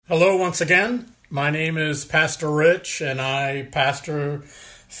Hello once again. My name is Pastor Rich and I pastor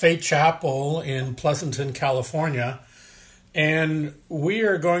Faith Chapel in Pleasanton, California. And we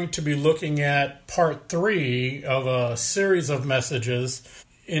are going to be looking at part 3 of a series of messages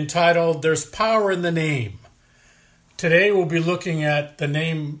entitled There's Power in the Name. Today we'll be looking at the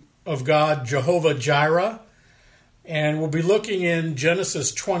name of God, Jehovah Jireh, and we'll be looking in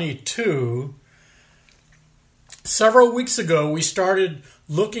Genesis 22. Several weeks ago we started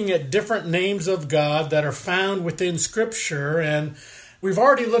looking at different names of God that are found within Scripture, and we've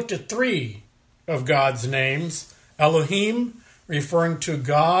already looked at 3 of God's names. Elohim, referring to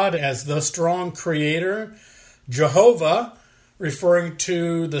God as the strong creator. Jehovah, referring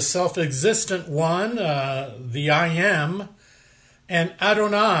to the self-existent one, the I Am. And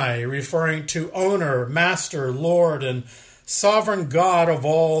Adonai, referring to owner, master, Lord, and sovereign God of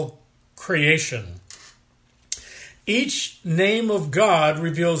all creation. Each name of God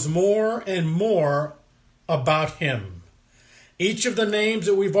reveals more and more about Him. Each of the names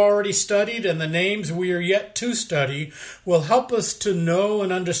that we've already studied and the names we are yet to study will help us to know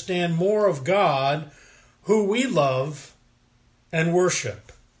and understand more of God, who we love and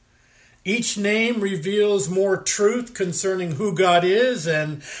worship. Each name reveals more truth concerning who God is,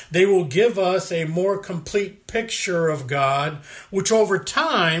 and they will give us a more complete picture of God, which over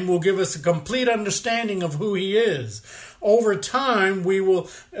time will give us a complete understanding of who He is. Over time, it'll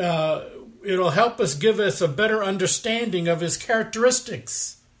help us give us a better understanding of His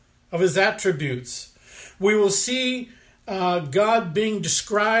characteristics, of His attributes. We will see God being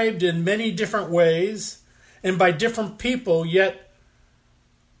described in many different ways and by different people, yet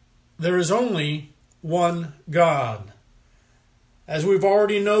there is only one God. As we've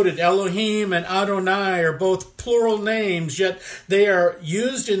already noted, Elohim and Adonai are both plural names, yet they are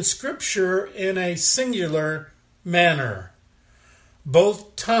used in Scripture in a singular manner.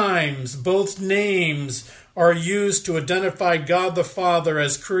 Both times, both names are used to identify God the Father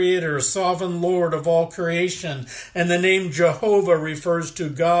as Creator, Sovereign Lord of all creation, and the name Jehovah refers to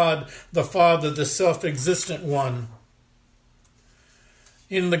God the Father, the self-existent one.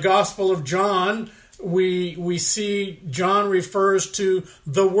 In the Gospel of John, we see John refers to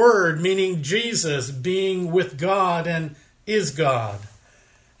the Word, meaning Jesus, being with God and is God.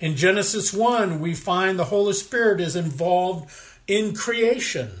 In Genesis 1, we find the Holy Spirit is involved in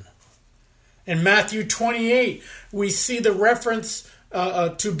creation. In Matthew 28, we see the reference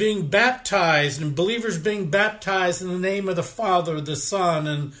to being baptized and believers being baptized in the name of the Father, the Son,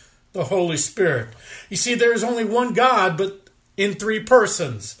 and the Holy Spirit. You see, there is only one God, but in 3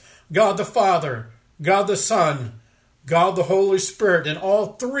 persons, God the Father, God the Son, God the Holy Spirit, and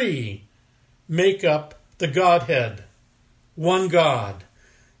all 3 make up the Godhead, one God.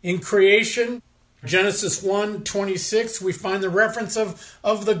 In creation, Genesis 1:26, we find the reference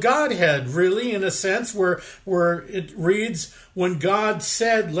of the Godhead, really, in a sense, where it reads, when God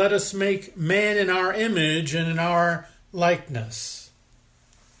said, let us make man in our image and in our likeness.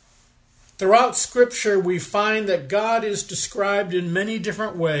 Throughout Scripture, we find that God is described in many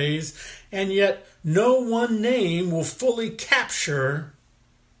different ways, and yet no one name will fully capture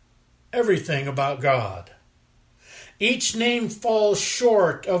everything about God. Each name falls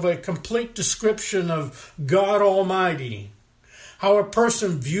short of a complete description of God Almighty. How a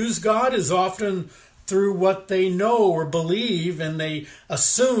person views God is often through what they know or believe and they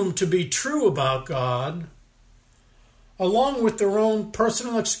assume to be true about God, along with their own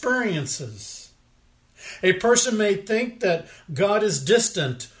personal experiences. A person may think that God is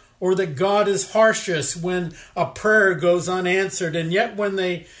distant or that God is harshest when a prayer goes unanswered, and yet when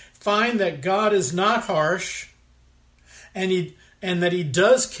they find that God is not harsh and that He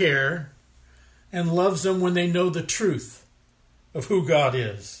does care and loves them when they know the truth of who God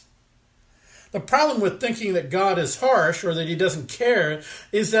is. The problem with thinking that God is harsh or that He doesn't care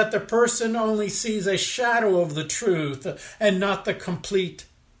is that the person only sees a shadow of the truth and not the complete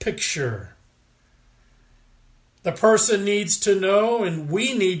picture. The person needs to know, and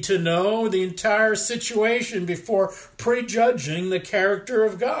we need to know, the entire situation before prejudging the character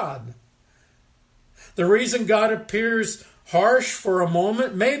of God. The reason God appears harsh for a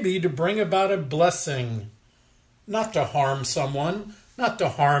moment may be to bring about a blessing, not to harm someone, not to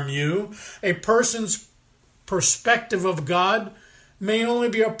harm you. A person's perspective of God may only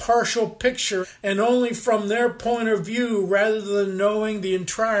be a partial picture and only from their point of view rather than knowing the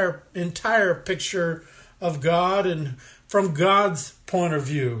entire picture of God and from God's point of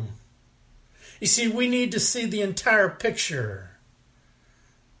view. You see, we need to see the entire picture.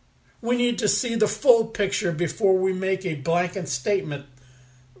 We need to see the full picture before we make a blanket statement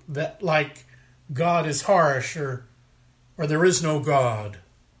that like God is harsh or there is no God.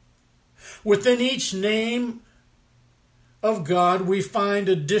 Within each name of God, we find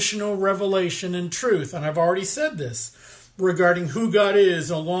additional revelation and truth. And I've already said this regarding who God is,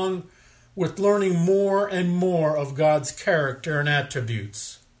 along with learning more and more of God's character and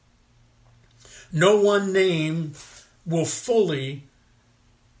attributes. No one name will fully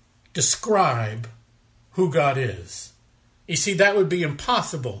describe who God is. You see, that would be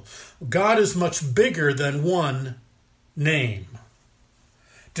impossible. God is much bigger than one name.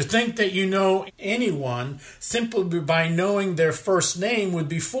 To think that you know anyone simply by knowing their first name would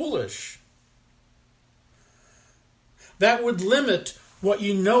be foolish. That would limit what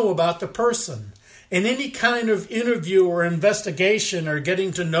you know about the person. In any kind of interview or investigation or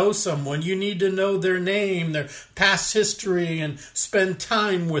getting to know someone, you need to know their name, their past history, and spend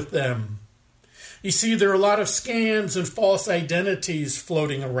time with them. You see, there are a lot of scams and false identities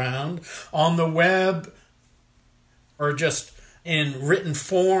floating around on the web or just in written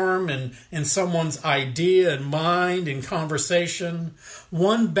form and in someone's idea and mind and conversation.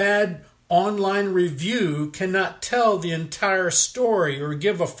 One bad online review cannot tell the entire story or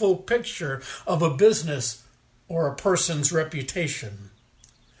give a full picture of a business or a person's reputation.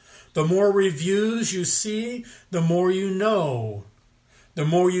 The more reviews you see, the more you know. The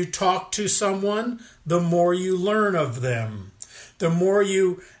more you talk to someone, the more you learn of them. The more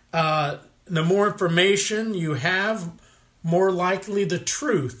information you have, more likely the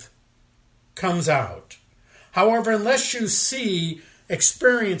truth comes out. However, unless you see,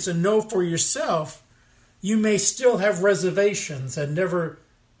 experience, and know for yourself, you may still have reservations and never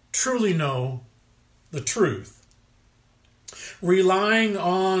truly know the truth. Relying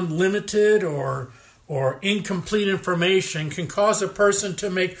on limited or incomplete information can cause a person to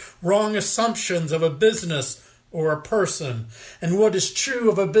make wrong assumptions of a business or a person. And what is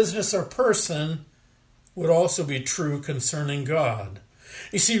true of a business or person would also be true concerning God.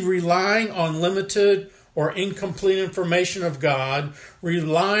 You see, relying on limited or incomplete information of God,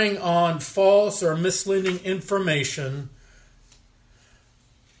 relying on false or misleading information,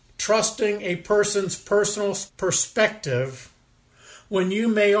 trusting a person's personal perspective when you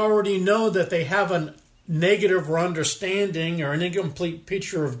may already know that they have a negative or understanding or an incomplete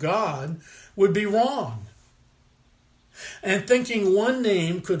picture of God would be wrong. And thinking one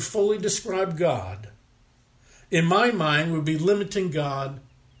name could fully describe God, in my mind, would be limiting God,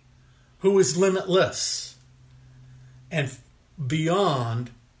 who is limitless and beyond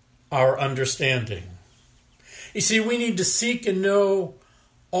our understanding. You see, we need to seek and know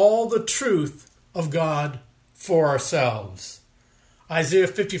all the truth of God for ourselves. Isaiah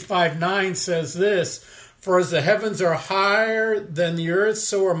 55:9 says this, "For as the heavens are higher than the earth,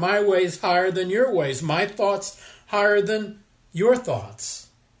 so are my ways higher than your ways, my thoughts higher than your thoughts."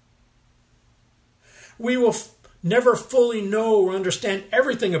 We will never fully know or understand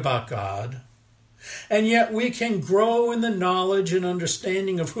everything about God, and yet we can grow in the knowledge and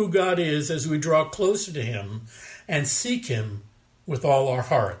understanding of who God is as we draw closer to Him and seek Him with all our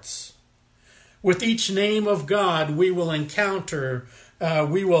hearts. With each name of God, we will encounter,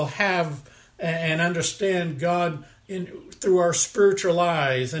 we will have and understand God through our spiritual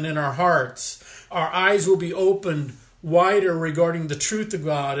eyes and in our hearts. Our eyes will be opened wider regarding the truth of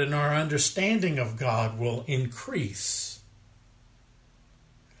God, and our understanding of God will increase.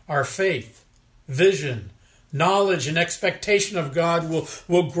 Our faith, vision, knowledge, and expectation of God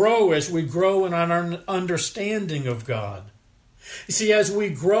will grow as we grow in our understanding of God. You see, as we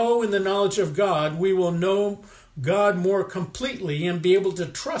grow in the knowledge of God, we will know God more completely and be able to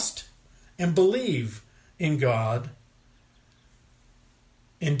trust and believe in God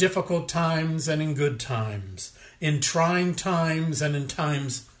in difficult times and in good times, in trying times and in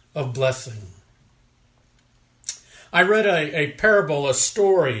times of blessing. I read a parable, a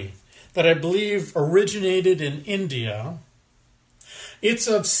story that I believe originated in India. It's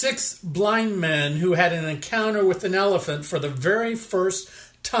of 6 blind men who had an encounter with an elephant for the very first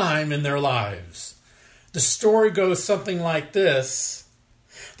time in their lives. The story goes something like this.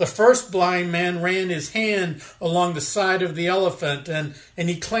 The first blind man ran his hand along the side of the elephant, and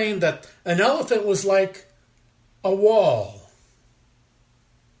he claimed that an elephant was like a wall.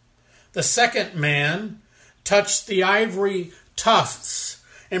 The second man touched the ivory tufts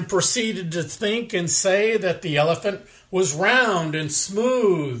and proceeded to think and say that the elephant was round and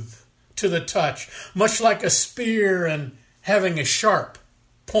smooth to the touch, much like a spear and having a sharp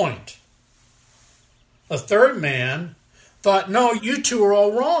point. A third man thought, "No, you two are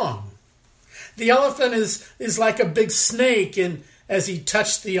all wrong. The elephant is like a big snake," and as he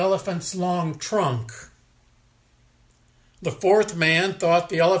touched the elephant's long trunk. The fourth man thought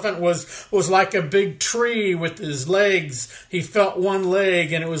the elephant was like a big tree with his legs. He felt one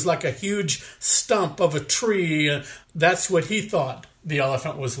leg and it was like a huge stump of a tree. That's what he thought the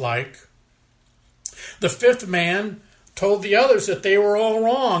elephant was like. The fifth man told the others that they were all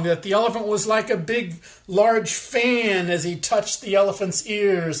wrong, that the elephant was like a big, large fan as he touched the elephant's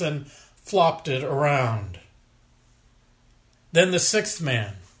ears and flopped it around. Then the sixth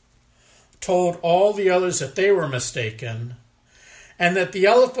man told all the others that they were mistaken and that the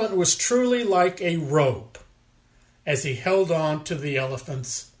elephant was truly like a rope as he held on to the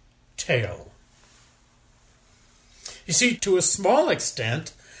elephant's tail. You see, to a small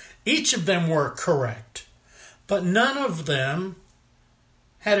extent, each of them were correct, but none of them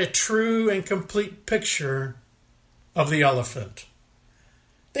had a true and complete picture of the elephant.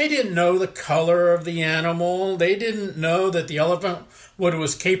 They didn't know the color of the animal. They didn't know that the elephant, what it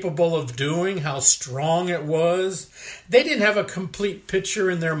was capable of doing, how strong it was. They didn't have a complete picture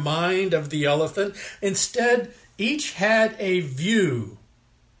in their mind of the elephant. Instead, each had a view.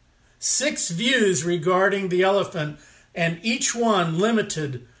 6 views regarding the elephant, and each one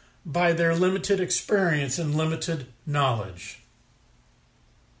limited by their limited experience and limited knowledge.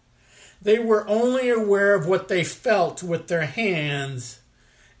 They were only aware of what they felt with their hands,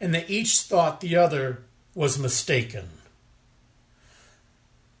 and they each thought the other was mistaken.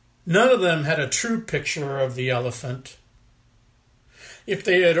 None of them had a true picture of the elephant. If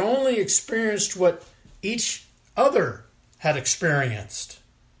they had only experienced what each other had experienced,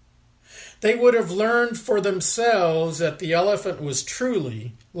 they would have learned for themselves that the elephant was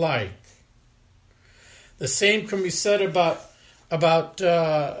truly like. The same can be said about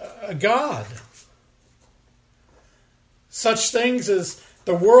God. Such things as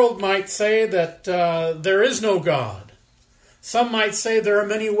the world might say that there is no God. Some might say there are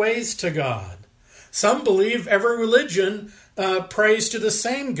many ways to God. Some believe every religion prays to the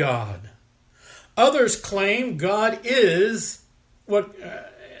same God. Others claim God is what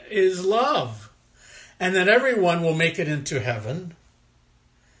is love, and that everyone will make it into heaven.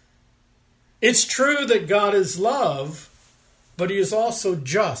 It's true that God is love, but He is also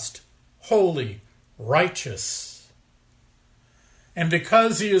just, holy, righteous. And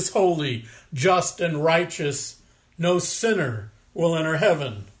because He is holy, just, and righteous, no sinner will enter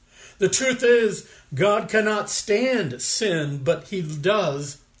heaven. The truth is, God cannot stand sin, but He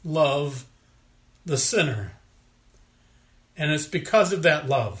does love the sinner. And it's because of that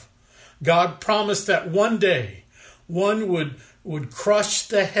love. God promised that one day one would crush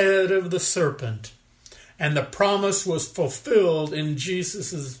the head of the serpent. And the promise was fulfilled in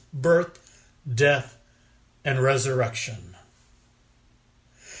Jesus' birth, death, and resurrection.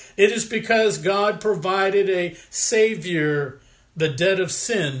 It is because God provided a Savior, the debt of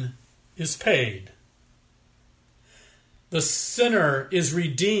sin is paid. The sinner is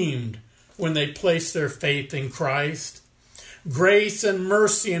redeemed when they place their faith in Christ. Grace and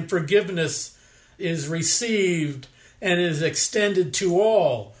mercy and forgiveness is received and is extended to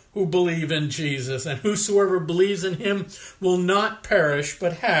all who believe in Jesus. And whosoever believes in Him will not perish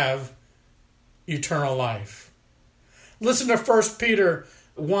but have eternal life. Listen to 1 Peter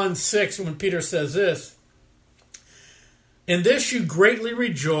 1:6 when Peter says this. In this you greatly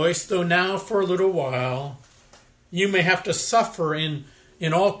rejoice, though now for a little while you may have to suffer in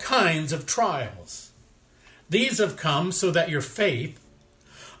all kinds of trials. These have come so that your faith,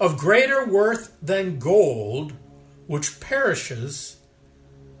 of greater worth than gold, which perishes,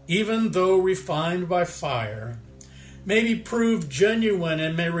 even though refined by fire, may be proved genuine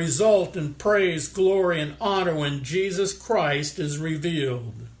and may result in praise, glory, and honor when Jesus Christ is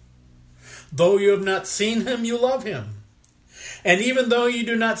revealed. Though you have not seen Him, you love Him. And even though you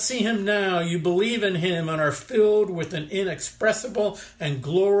do not see Him now, you believe in Him and are filled with an inexpressible and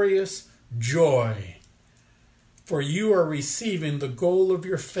glorious joy. For you are receiving the goal of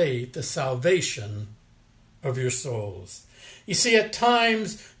your faith, the salvation of your souls. You see, at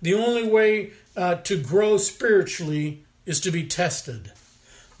times, the only way to grow spiritually is to be tested.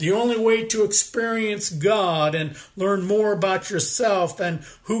 The only way to experience God and learn more about yourself and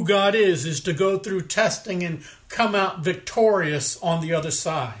who God is to go through testing and come out victorious on the other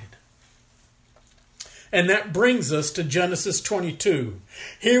side. And that brings us to Genesis 22.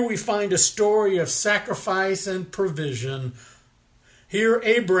 Here we find a story of sacrifice and provision. Here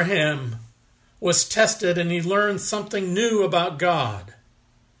Abraham was tested and he learned something new about God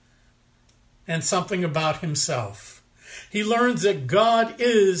and something about himself. He learns that God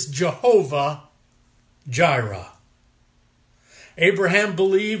is Jehovah Jireh. Abraham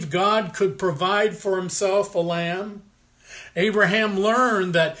believed God could provide for himself a lamb, Abraham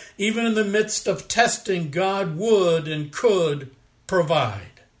learned that even in the midst of testing, God would and could provide.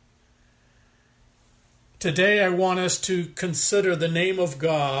 Today I want us to consider the name of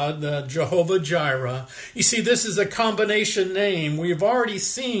God, the Jehovah Jireh. You see, this is a combination name. We've already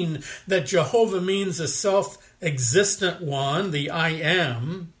seen that Jehovah means a self-existent one, the I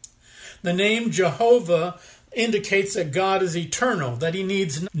am. The name Jehovah indicates that God is eternal, that he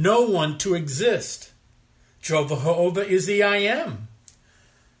needs no one to exist. Jehovah is the I am.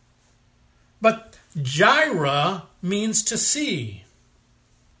 But Jireh means to see.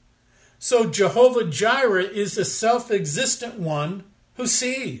 So Jehovah Jireh is the self-existent one who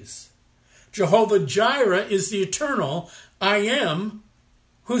sees. Jehovah Jireh is the eternal I am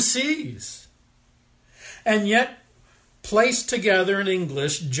who sees. And yet, placed together in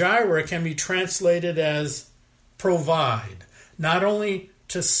English, Jireh can be translated as provide. Not only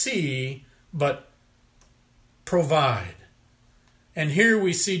to see, but provide. And here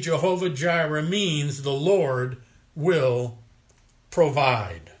we see Jehovah Jireh means the Lord will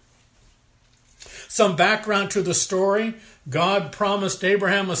provide. Some background to the story. God promised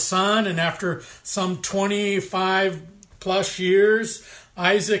Abraham a son, and after some 25 plus years,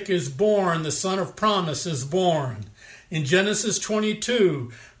 Isaac is born. The son of promise is born. In Genesis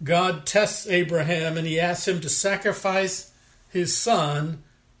 22, God tests Abraham and he asks him to sacrifice his son,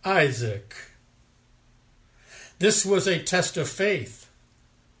 Isaac. This was a test of faith,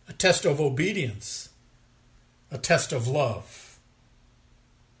 a test of obedience, a test of love.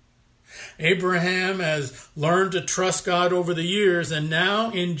 Abraham has learned to trust God over the years, and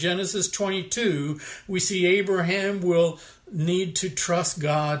now in Genesis 22, we see Abraham will need to trust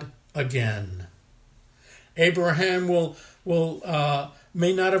God again. Abraham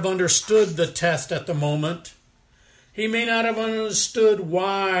may not have understood the test at the moment. He may not have understood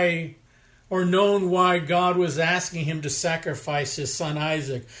why or known why God was asking him to sacrifice his son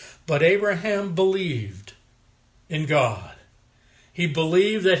Isaac, but Abraham believed in God. He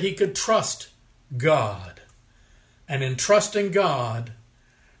believed that he could trust God. And in trusting God,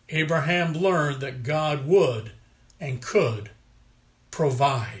 Abraham learned that God would and could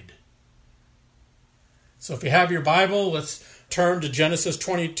provide. So if you have your Bible, let's turn to Genesis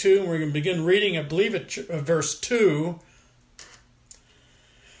 22, and we're going to begin reading, I believe, at verse 2.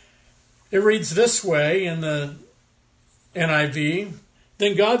 It reads this way in the NIV.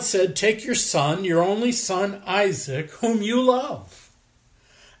 Then God said, "Take your son, your only son Isaac, whom you love,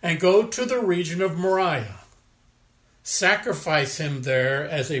 and go to the region of Moriah. Sacrifice him there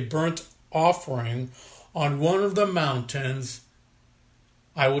as a burnt offering on one of the mountains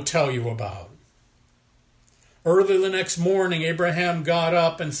I will tell you about." Early the next morning, Abraham got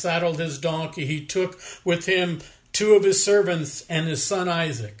up and saddled his donkey. He took with him 2 of his servants and his son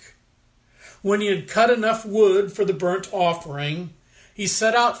Isaac. When he had cut enough wood for the burnt offering, he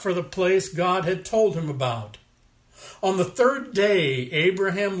set out for the place God had told him about. On the 3rd day,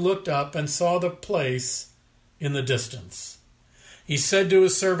 Abraham looked up and saw the place in the distance. He said to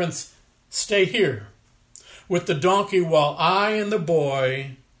his servants, "Stay here with the donkey while I and the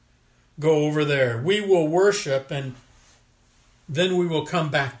boy go over there. We will worship and then we will come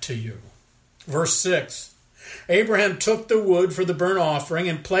back to you." Verse 6. Abraham took the wood for the burnt offering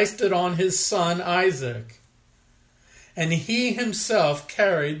and placed it on his son Isaac. And he himself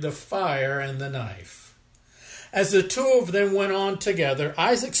carried the fire and the knife. As the 2 of them went on together,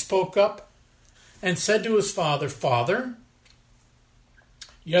 Isaac spoke up and said to his father, "Father?"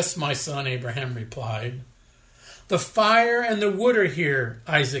 "Yes, my son," Abraham replied. "The fire and the wood are here,"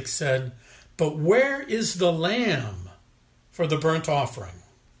 Isaac said, "but where is the lamb for the burnt offering?"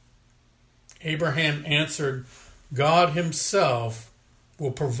 Abraham answered, "God himself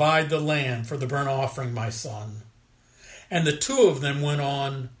will provide the lamb for the burnt offering, my son." And the 2 of them went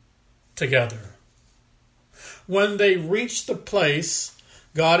on together. When they reached the place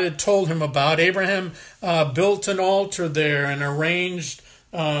God had told him about, Abraham built an altar there and arranged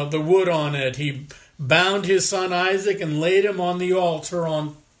the wood on it. He bound his son Isaac and laid him on the altar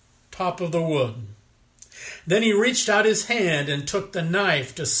on top of the wood. Then he reached out his hand and took the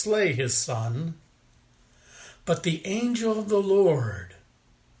knife to slay his son. But the angel of the Lord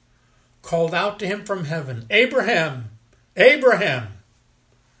called out to him from heaven, "Abraham, Abraham!"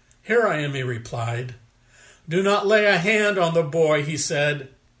 "Here I am," he replied. "Do not lay a hand on the boy," he said.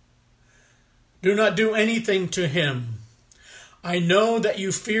 "Do not do anything to him. I know that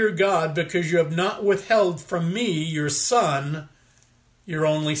you fear God because you have not withheld from me your son, your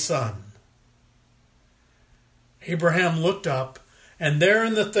only son." Abraham looked up, and there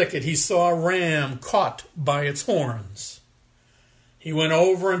in the thicket he saw a ram caught by its horns. He went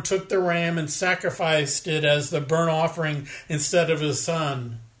over and took the ram and sacrificed it as the burnt offering instead of his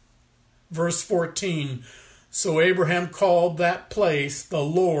son. Verse 14, so Abraham called that place, the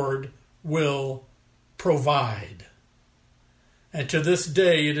Lord will provide. And to this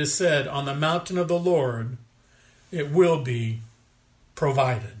day it is said, on the mountain of the Lord it will be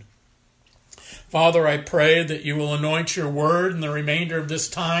provided. Father, I pray that you will anoint your word in the remainder of this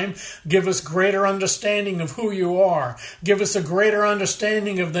time. Give us greater understanding of who you are. Give us a greater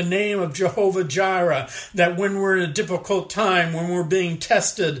understanding of the name of Jehovah Jireh, that when we're in a difficult time, when we're being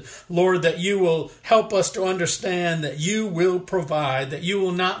tested, Lord, that you will help us to understand that you will provide, that you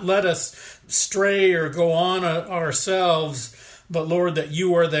will not let us stray or go on ourselves, but Lord, that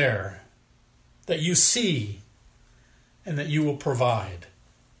you are there, that you see, and that you will provide.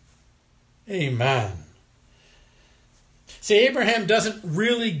 Amen. See, Abraham doesn't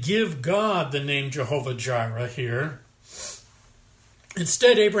really give God the name Jehovah Jireh here.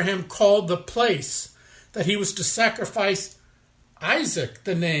 Instead, Abraham called the place that he was to sacrifice Isaac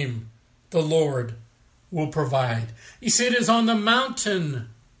the name the Lord will provide. You see, it is on the mountain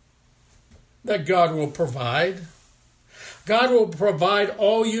that God will provide. God will provide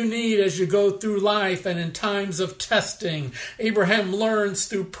all you need as you go through life and in times of testing. Abraham learns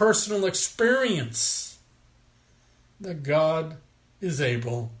through personal experience that God is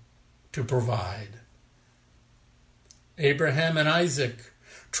able to provide. Abraham and Isaac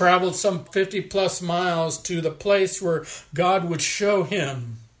traveled some 50 plus miles to the place where God would show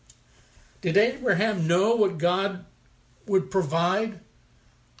him. Did Abraham know what God would provide?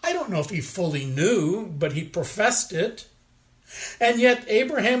 I don't know if he fully knew, but he professed it. And yet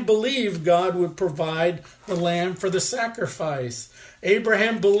Abraham believed God would provide the lamb for the sacrifice.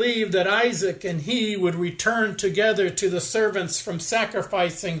 Abraham believed that Isaac and he would return together to the servants from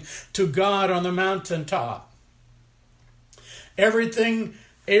sacrificing to God on the mountaintop. Everything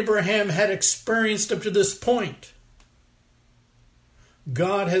Abraham had experienced up to this point,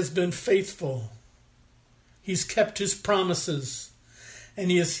 God has been faithful. He's kept his promises,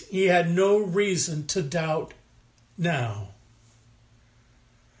 and he had no reason to doubt now.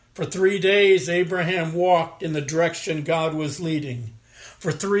 For 3 days, Abraham walked in the direction God was leading. For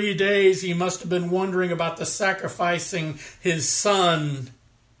 3 days, he must have been wondering about the sacrificing his son.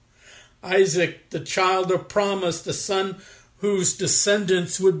 Isaac, the child of promise, the son whose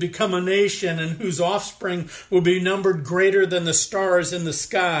descendants would become a nation and whose offspring will be numbered greater than the stars in the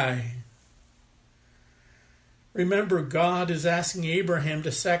sky. Remember, God is asking Abraham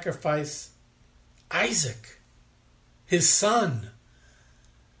to sacrifice Isaac, his son.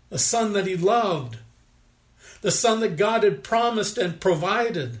 The son that he loved, the son that God had promised and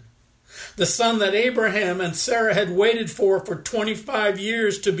provided, the son that Abraham and Sarah had waited for 25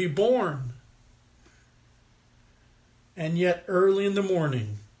 years to be born. And yet early in the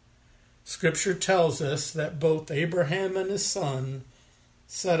morning, Scripture tells us that both Abraham and his son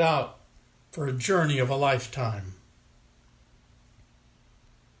set out for a journey of a lifetime.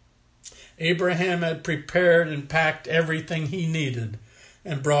 Abraham had prepared and packed everything he needed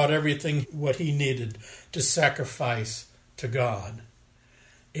and brought everything what he needed to sacrifice to God.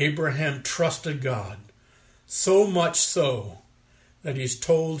 Abraham trusted God, so much so that he's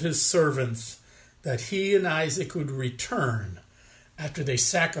told his servants that he and Isaac would return after they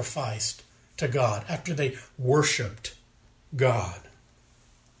sacrificed to God, after they worshipped God.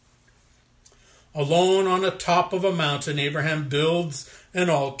 Alone on the top of a mountain, Abraham builds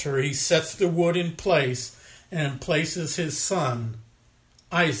an altar. He sets the wood in place and places his son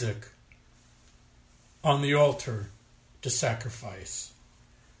Isaac on the altar to sacrifice.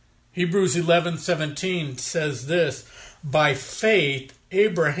 Hebrews 11:17 says this, by faith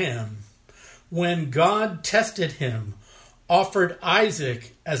Abraham, when God tested him, offered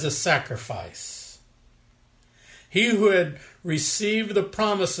Isaac as a sacrifice. He who had received the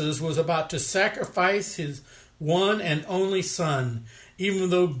promises was about to sacrifice his one and only son, even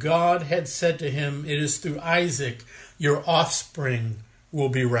though God had said to him, it is through Isaac your offspring will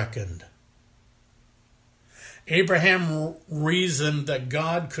be reckoned. Abraham reasoned that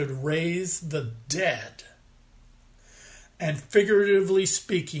God could raise the dead. And figuratively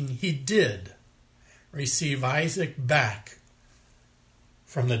speaking, he did receive Isaac back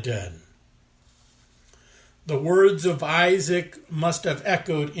from the dead. The words of Isaac must have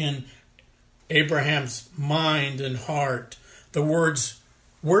echoed in Abraham's mind and heart. The words,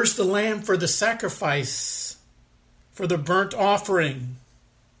 where's the lamb for the sacrifice, for the burnt offering?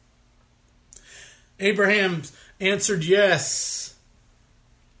 Abraham answered, yes,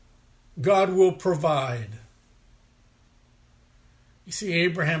 God will provide. You see,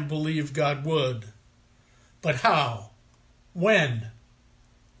 Abraham believed God would. But how? When?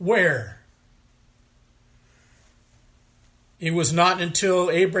 Where? It was not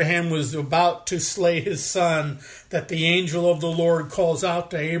until Abraham was about to slay his son that the angel of the Lord calls out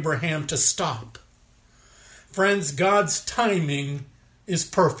to Abraham to stop. Friends, God's timing is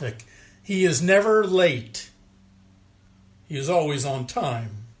perfect. He is never late. He is always on time.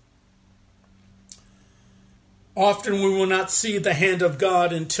 Often we will not see the hand of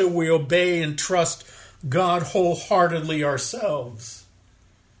God until we obey and trust God wholeheartedly ourselves.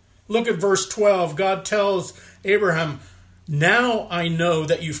 Look at verse 12. God tells Abraham, "Now I know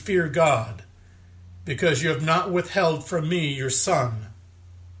that you fear God, because you have not withheld from me your son,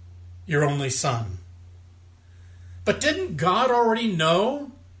 your only son." But didn't God already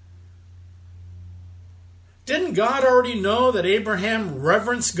know? Didn't God already know that Abraham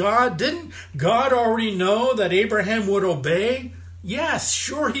reverenced God? Didn't God already know that Abraham would obey? Yes,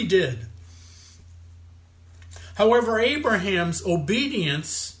 sure he did. However, Abraham's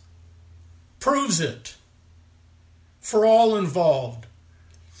obedience proves it for all involved.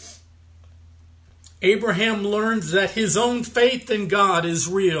 Abraham learns that his own faith in God is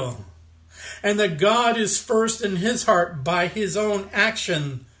real, and that God is first in his heart by his own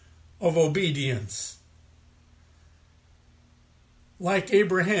action of obedience. Like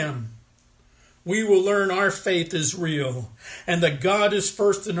Abraham, we will learn our faith is real, and that God is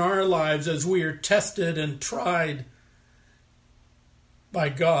first in our lives as we are tested and tried by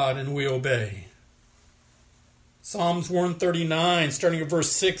God and we obey. Psalms 139, starting at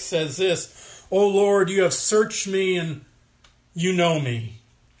verse 6, says this, "O Lord, you have searched me and you know me.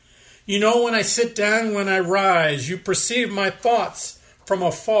 You know when I sit down, when I rise. You perceive my thoughts from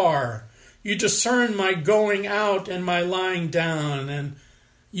afar. You discern my going out and my lying down, and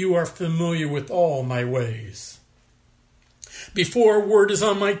you are familiar with all my ways. Before a word is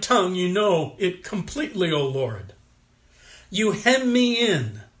on my tongue, you know it completely, O Lord. You hem me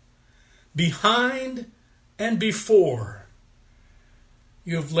in, behind and before.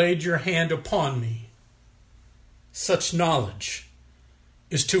 You have laid your hand upon me. Such knowledge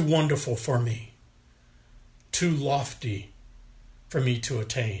is too wonderful for me, too lofty for me to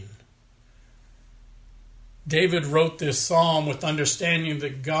attain." David wrote this psalm with understanding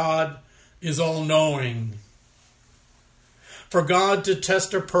that God is all-knowing. For God to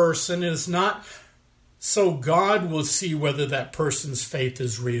test a person is not so God will see whether that person's faith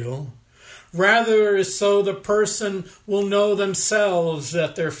is real. Rather, is so the person will know themselves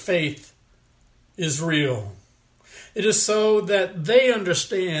that their faith is real. It is so that they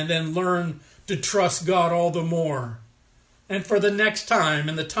understand and learn to trust God all the more. And for the next time,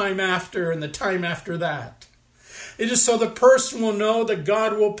 and the time after, and the time after that. It is so the person will know that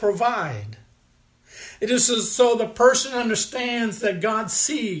God will provide. It is so the person understands that God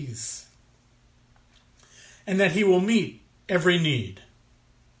sees and that he will meet every need.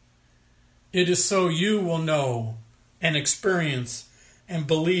 It is so you will know and experience and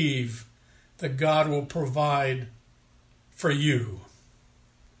believe that God will provide for you.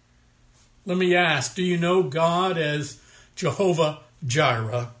 Let me ask, do you know God as Jehovah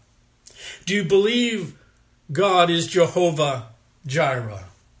Jireh? Do you believe God is Jehovah Jireh?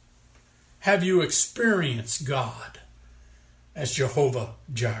 Have you experienced God as Jehovah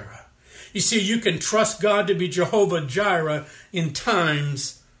Jireh? You see, you can trust God to be Jehovah Jireh in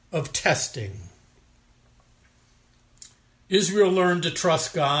times of testing. Israel learned to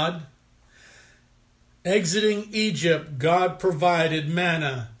trust God. Exiting Egypt, God provided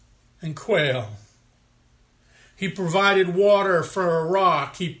manna and quail. He provided water for a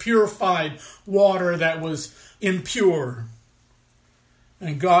rock. He purified water that was impure.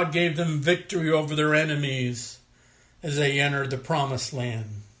 And God gave them victory over their enemies as they entered the promised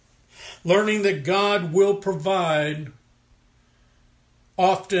land. Learning that God will provide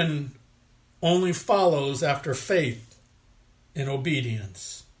often only follows after faith and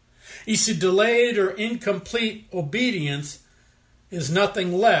obedience. You see, delayed or incomplete obedience is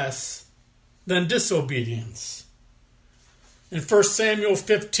nothing less than disobedience. In 1 Samuel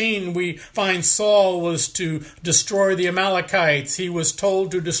 15, we find Saul was to destroy the Amalekites. He was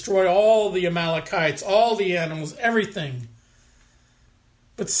told to destroy all the Amalekites, all the animals, everything.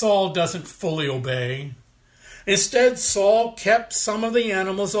 But Saul doesn't fully obey. Instead, Saul kept some of the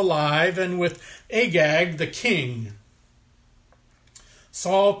animals alive, and with Agag, the king.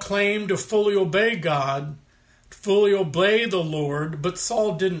 Saul claimed to fully obey God, to fully obey the Lord, but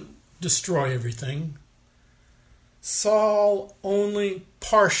Saul didn't destroy everything. Saul only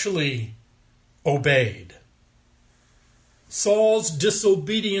partially obeyed. Saul's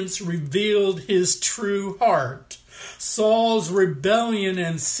disobedience revealed his true heart. Saul's rebellion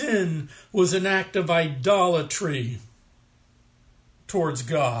and sin was an act of idolatry. towards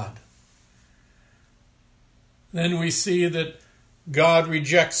God. Then we see that God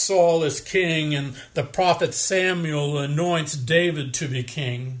rejects Saul as king, and the prophet Samuel anoints David to be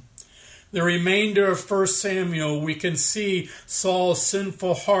king. The remainder of 1 Samuel, we can see Saul's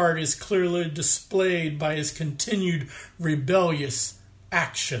sinful heart is clearly displayed by his continued rebellious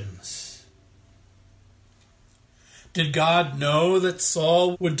actions. Did God know that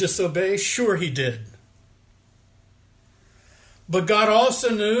Saul would disobey? Sure he did. But God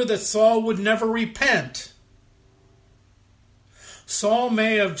also knew that Saul would never repent. Saul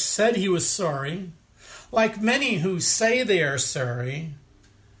may have said he was sorry, like many who say they are sorry,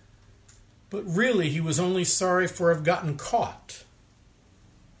 but really he was only sorry for having gotten caught.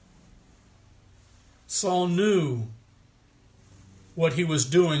 Saul knew what he was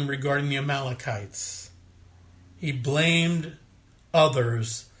doing regarding the Amalekites. He blamed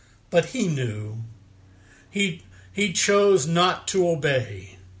others, but he knew. He chose not to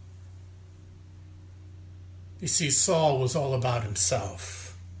obey. You see, Saul was all about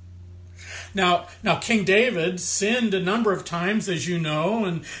himself. Now King David sinned a number of times, as you know,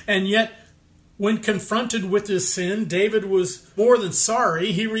 and yet when confronted with his sin, David was more than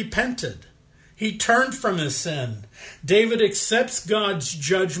sorry. He repented. He turned from his sin. David accepts God's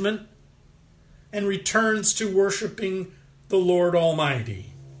judgment and returns to worshiping the Lord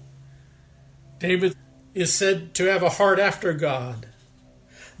Almighty. David is said to have a heart after God.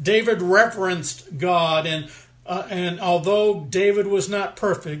 David reverenced God, and although David was not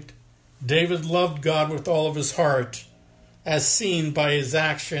perfect, David loved God with all of his heart, as seen by his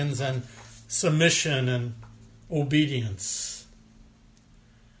actions and submission and obedience.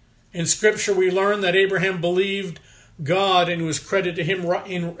 In Scripture, we learn that Abraham believed God and was credited to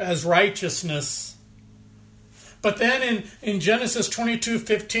him as righteousness. But then in Genesis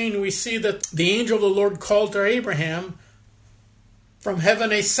 22:15, we see that the angel of the Lord called to Abraham from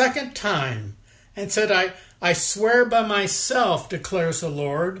heaven a second time and said, I swear by myself, declares the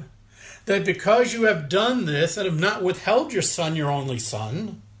Lord, that because you have done this and have not withheld your son, your only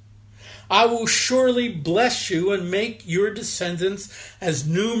son, I will surely bless you and make your descendants as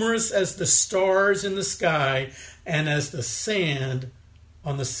numerous as the stars in the sky and as the sand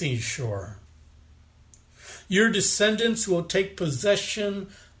on the seashore. Your descendants will take possession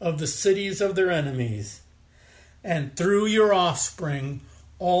of the cities of their enemies, and through your offspring,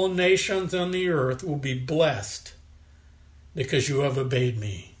 all nations on the earth will be blessed because you have obeyed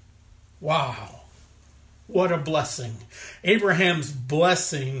me. Wow. What a blessing. Abraham's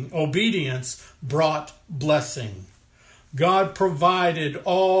obedience brought blessing. God provided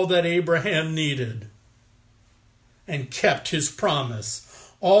all that Abraham needed and kept his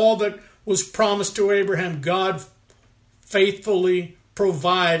promise. All that was promised to Abraham, God faithfully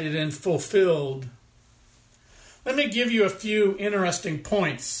provided and fulfilled. Let me give you a few interesting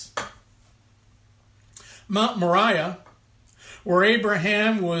points. Mount Moriah, where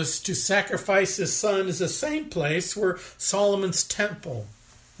Abraham was to sacrifice his son, is the same place where Solomon's temple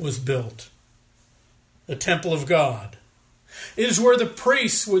was built, the temple of God. It is where the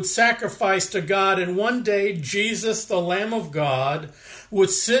priests would sacrifice to God, and one day Jesus, the Lamb of God,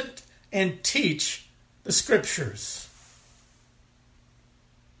 would sit and teach the Scriptures.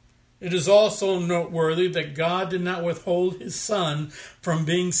 It is also noteworthy that God did not withhold his son from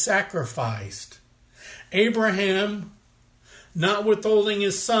being sacrificed. Abraham not withholding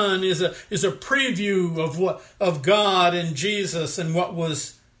his son is a preview of God and Jesus and what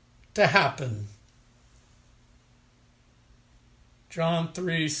was to happen. John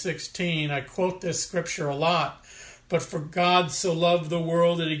 3:16, I quote this scripture a lot. But for God so loved the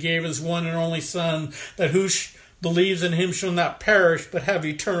world that he gave his one and only Son, that who believes in him shall not perish but have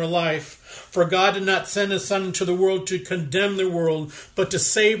eternal life. For God did not send his Son into the world to condemn the world, but to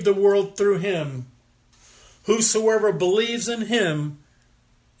save the world through him. Whosoever believes in him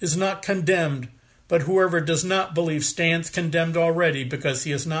is not condemned, but whoever does not believe stands condemned already, because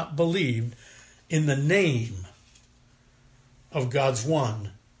he has not believed in the name of God's one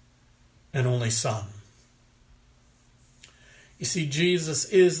and only Son. You see, Jesus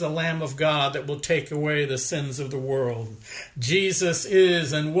is the Lamb of God that will take away the sins of the world. Jesus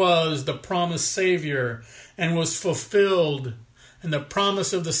is and was the promised Savior and was fulfilled. And the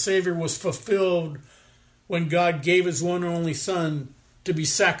promise of the Savior was fulfilled when God gave his one and only Son to be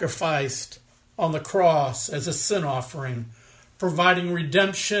sacrificed on the cross as a sin offering, providing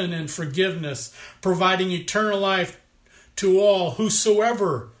redemption and forgiveness, providing eternal life to all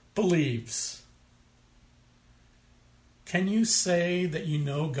whosoever believes. Can you say that you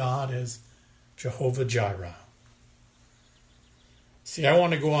know God as Jehovah Jireh? See, I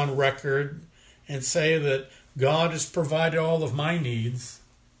want to go on record and say that God has provided all of my needs.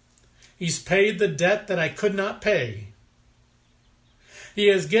 He's paid the debt that I could not pay. He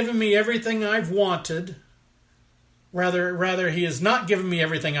has given me everything I've wanted. Rather, He has not given me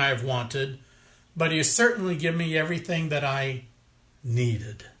everything I have wanted, but He has certainly given me everything that I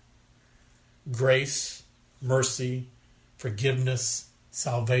needed. Grace, mercy, forgiveness,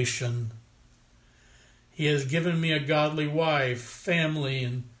 salvation. He has given me a godly wife, family,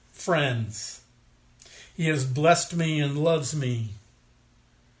 and friends. He has blessed me and loves me.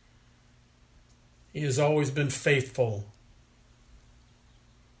 He has always been faithful.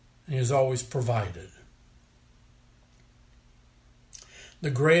 And He has always provided. The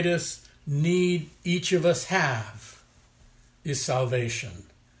greatest need each of us have is salvation.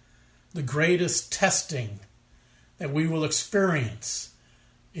 The greatest testing that we will experience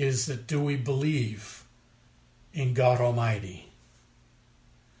is that do we believe in God Almighty?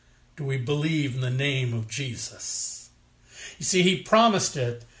 Do we believe in the name of Jesus? You see, He promised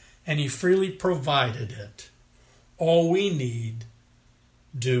it and He freely provided it. All we need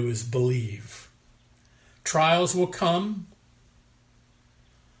do is believe. Trials will come,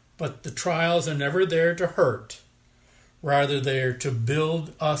 but the trials are never there to hurt. Rather, they are to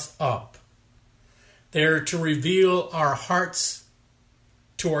build us up. They are to reveal our hearts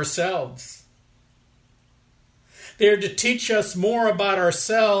to ourselves. They are to teach us more about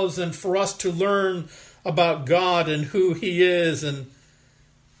ourselves and for us to learn about God and who He is and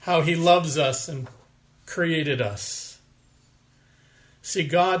how He loves us and created us. See,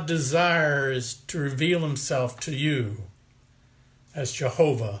 God desires to reveal Himself to you as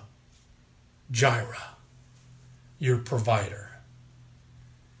Jehovah Jireh, your provider.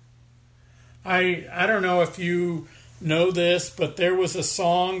 I don't know if you know this, but there was a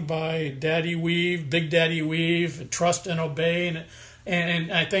song by Daddy Weave, Big Daddy Weave, Trust and Obey,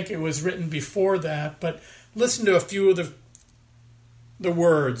 and I think it was written before that, but listen to a few of the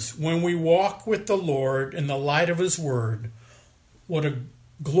words. When we walk with the Lord in the light of His word, what a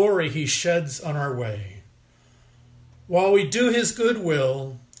glory He sheds on our way. While we do His good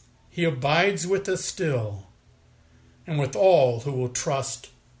will, He abides with us still, and with all who will trust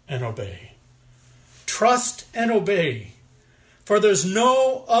and obey. Trust and obey, for there's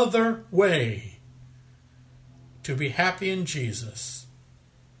no other way to be happy in Jesus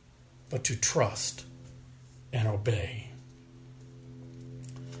but to trust and obey.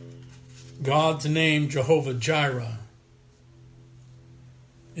 God's name, Jehovah Jireh,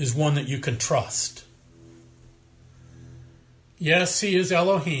 is one that you can trust. Yes, He is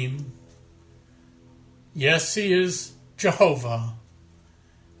Elohim. Yes, He is Jehovah.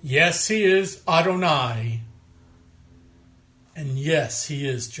 Yes, He is Adonai. And yes, He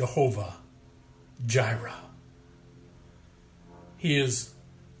is Jehovah Jireh. He is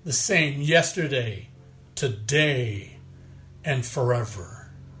the same yesterday, today, and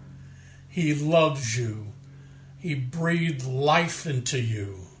forever. He loves you. He breathed life into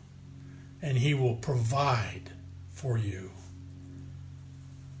you. And He will provide for you.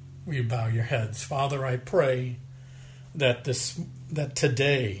 Will you bow your heads? Father, I pray that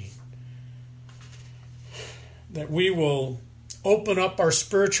today that we will open up our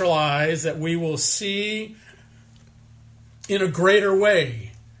spiritual eyes, that we will see in a greater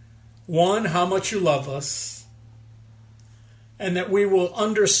way, one, how much you love us, and that we will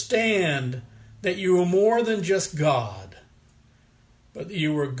understand that you are more than just God, but that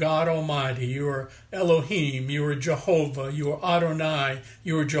you are God Almighty, you are Elohim, you are Jehovah, you are Adonai,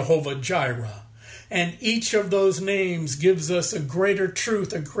 you are Jehovah Jireh. And each of those names gives us a greater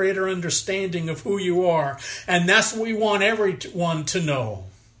truth, a greater understanding of who you are. And that's what we want everyone to know.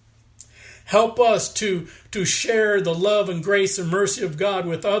 Help us to share the love and grace and mercy of God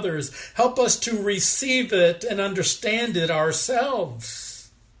with others. Help us to receive it and understand it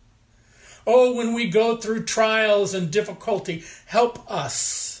ourselves. Oh, when we go through trials and difficulty, help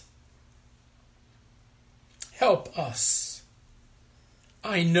us. Help us.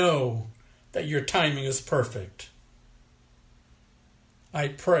 I know that your timing is perfect. I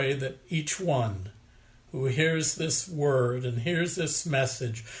pray that each one who hears this word and hears this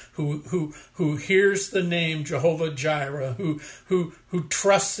message, who hears the name Jehovah Jireh, who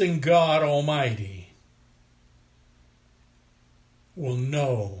trusts in God Almighty, will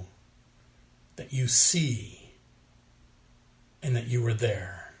know that you see and that you are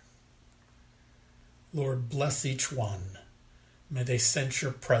there. Lord, bless each one. May they sense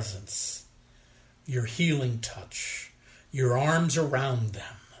your presence, your healing touch, your arms around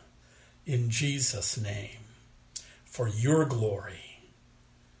them. In Jesus' name, for your glory.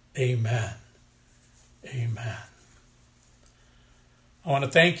 Amen. Amen. I want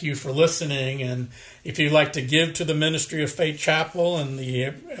to thank you for listening, and if you'd like to give to the Ministry of Faith Chapel and the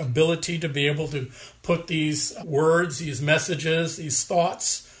ability to be able to put these words, these messages, these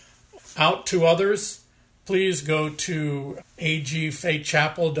thoughts out to others, please go to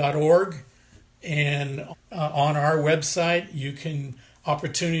agfaithchapel.org, and on our website you can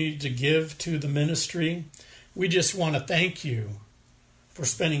opportunity to give to the ministry. We just want to thank you for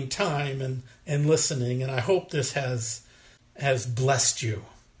spending time and listening, and I hope this has blessed you.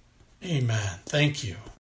 Amen. Thank you.